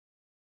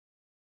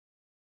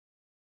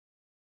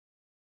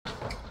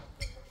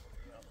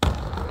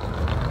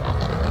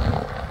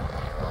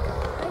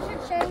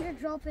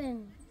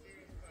open.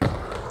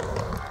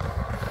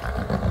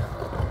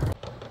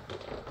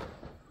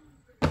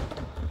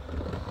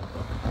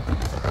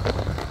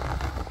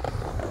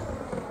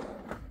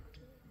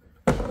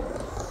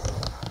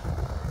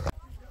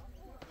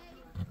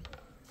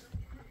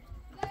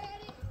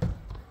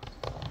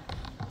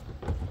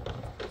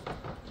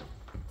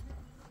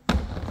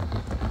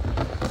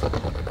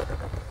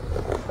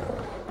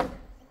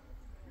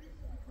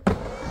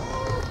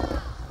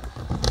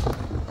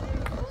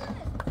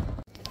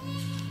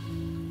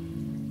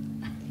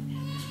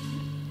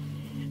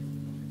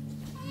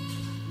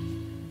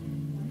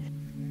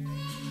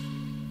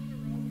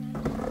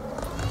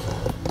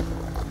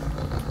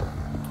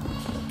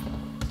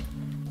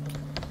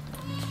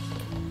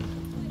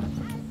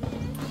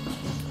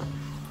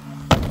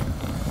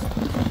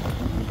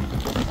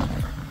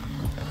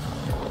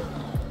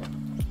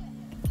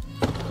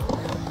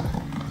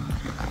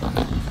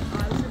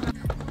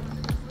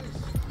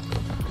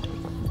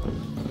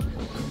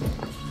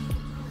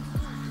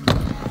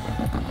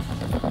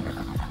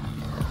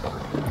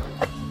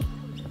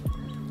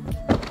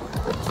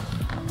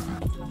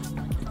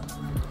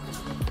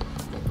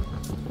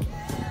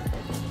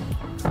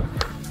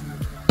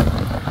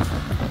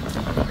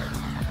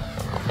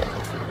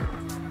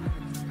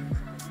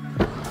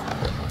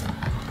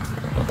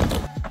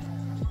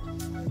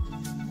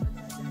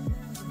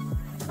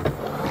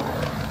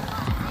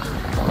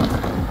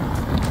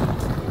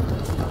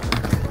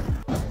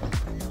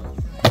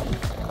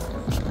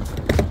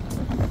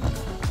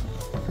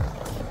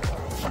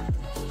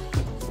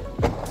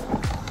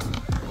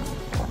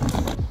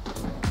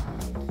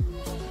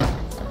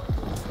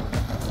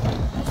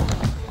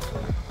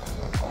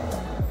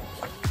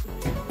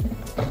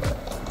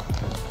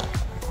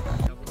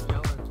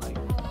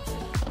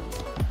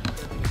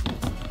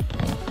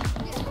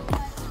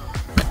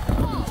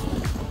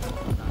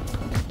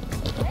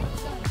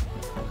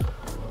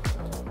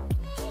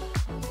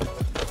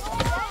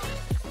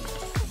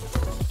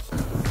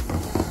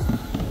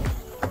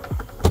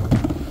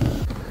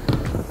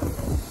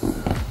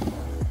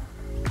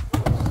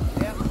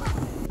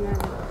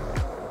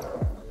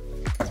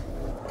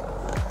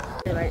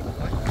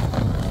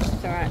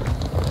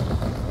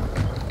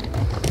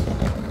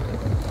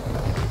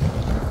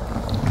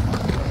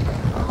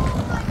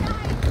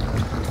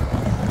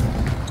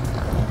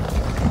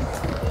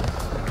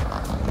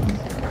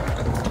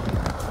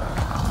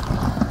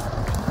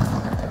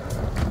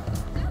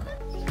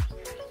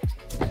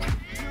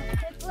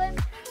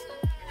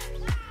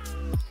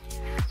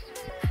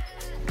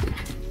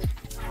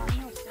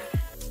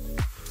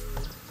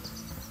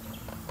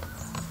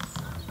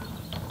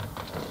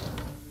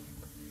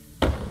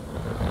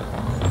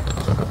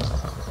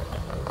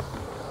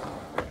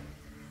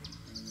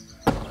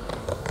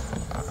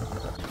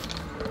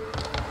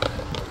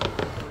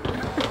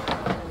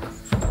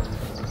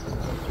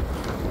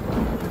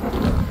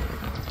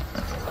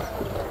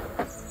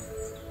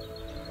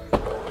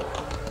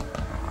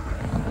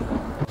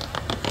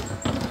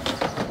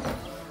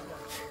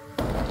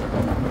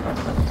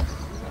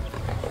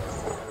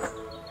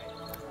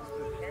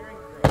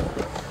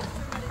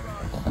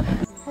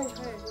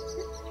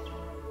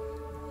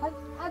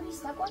 Have you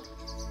stuck one?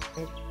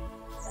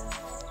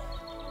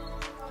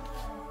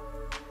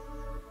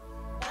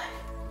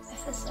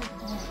 That's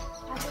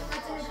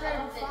an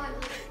incredible find.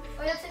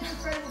 Oh, that's an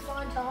incredible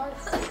find, Todd.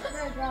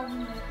 No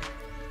problem.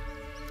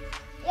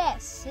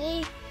 Yes,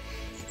 see?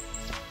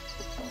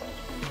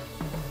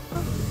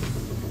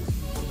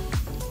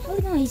 Oh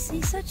no,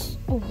 he's such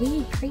a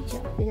weird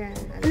creature. Yeah.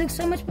 It looks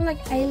so much more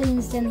like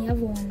aliens than the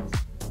other ones.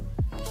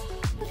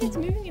 Look, it's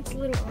moving its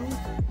little arm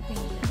thing.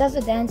 It does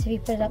a dance if you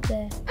put it up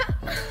there.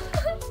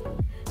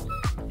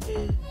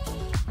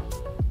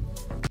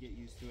 Get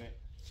used to it.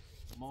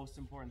 The most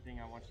important thing,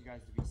 I want you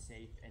guys to be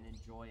safe and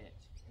enjoy it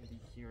and be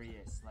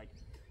curious. Like,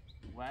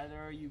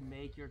 whether you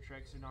make your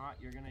tricks or not,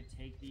 you're gonna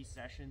take these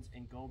sessions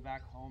and go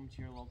back home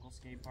to your local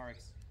skate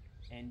parks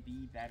and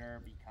be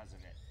better because of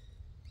it.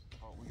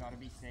 But we gotta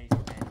be safe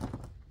and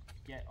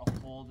get a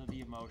hold of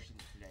the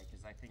emotions today,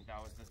 because I think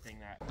that was the thing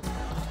that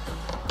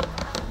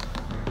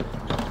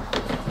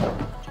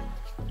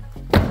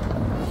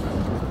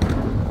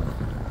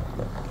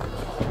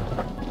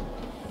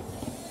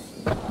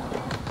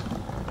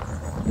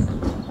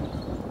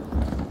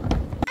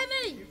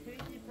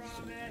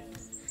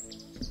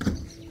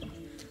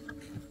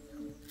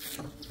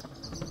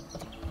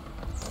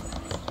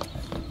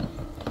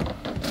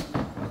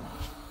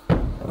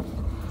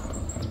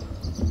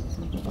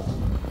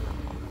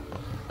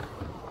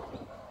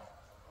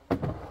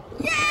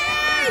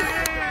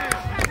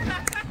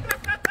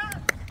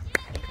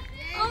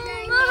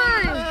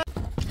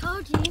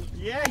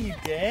Yeah, you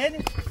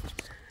did.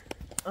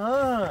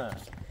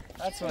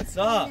 That's what's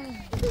up.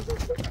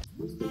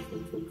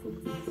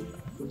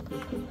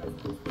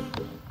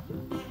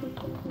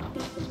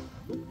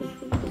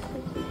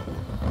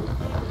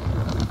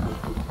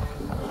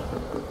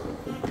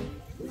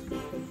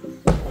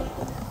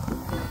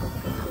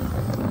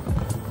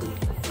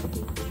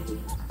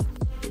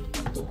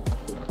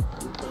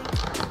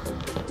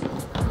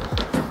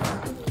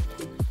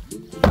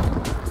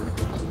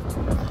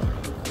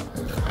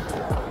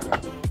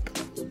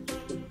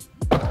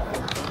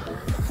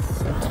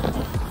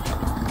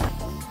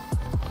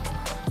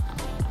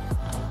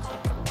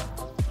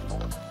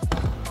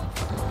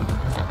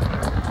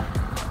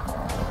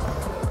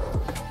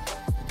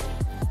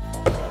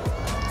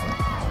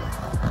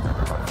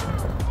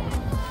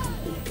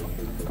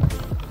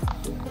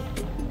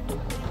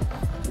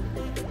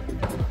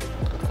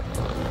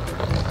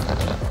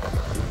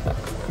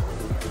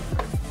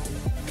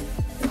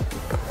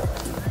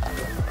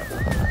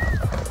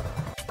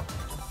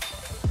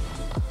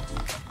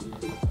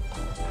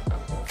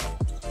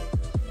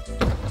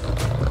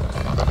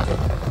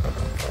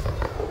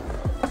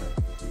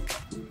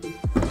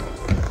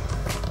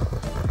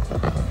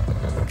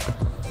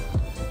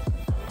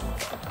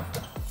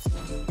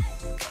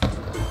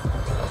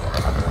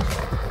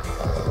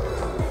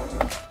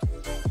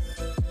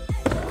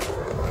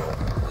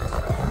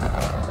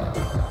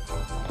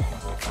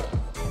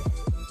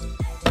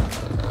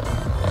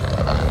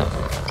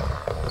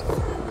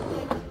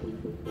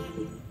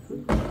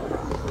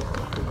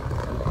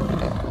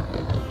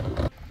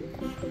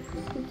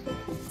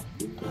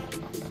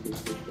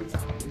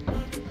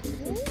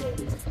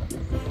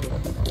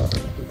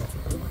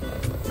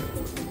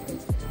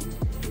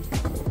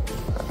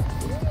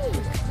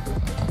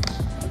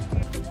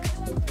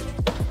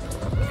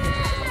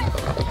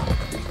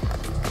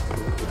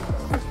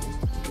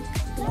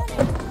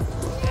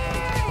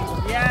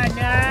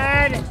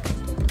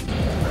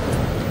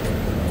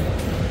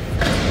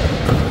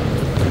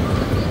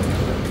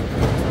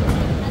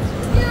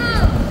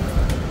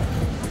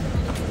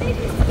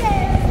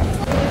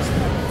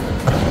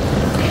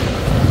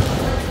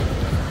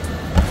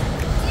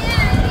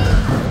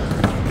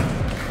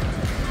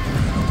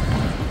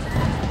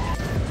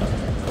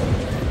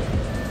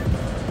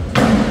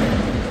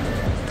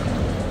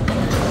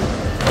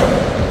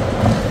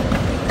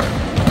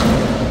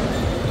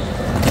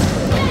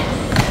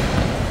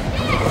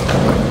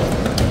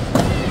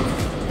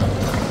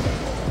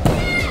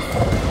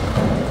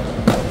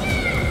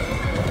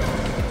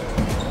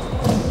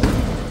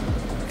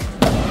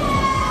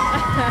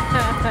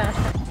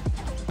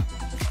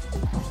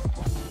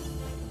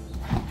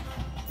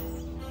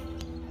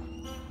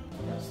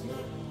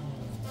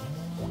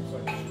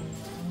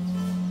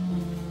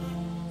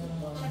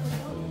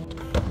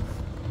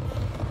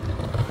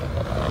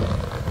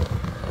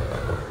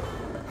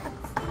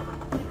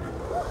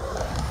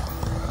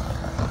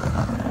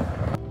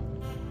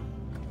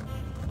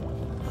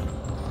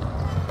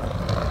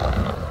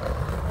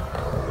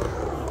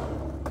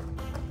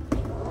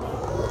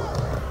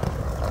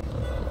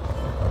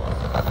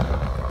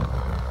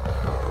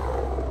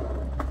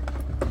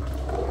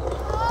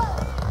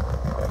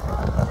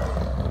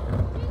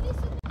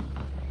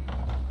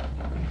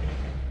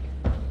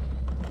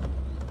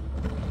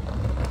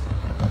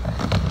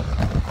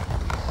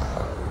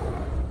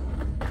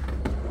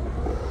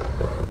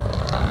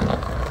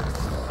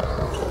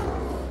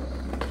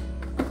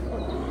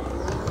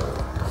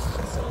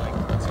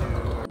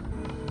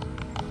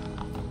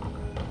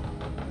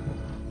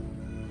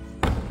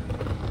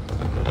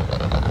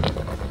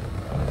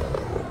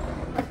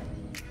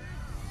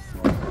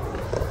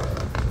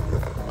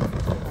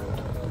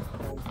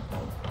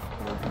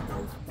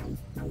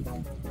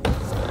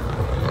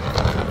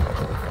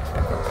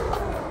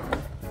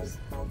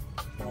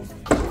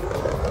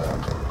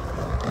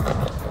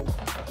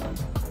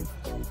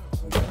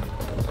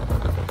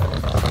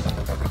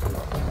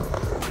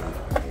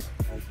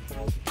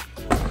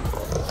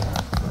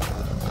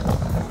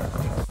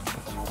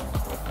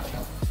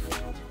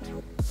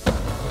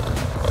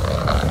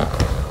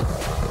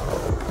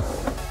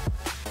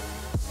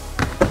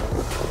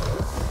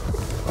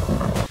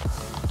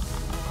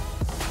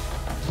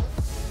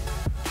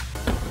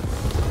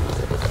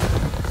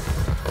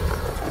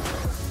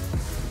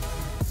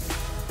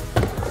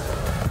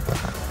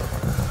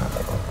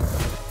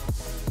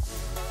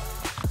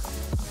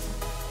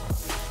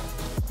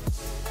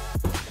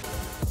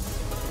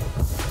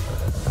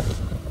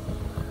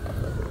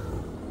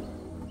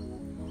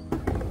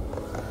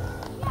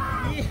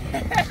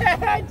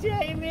 Yeah,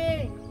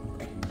 Jamie!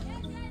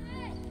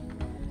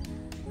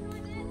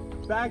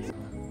 Back.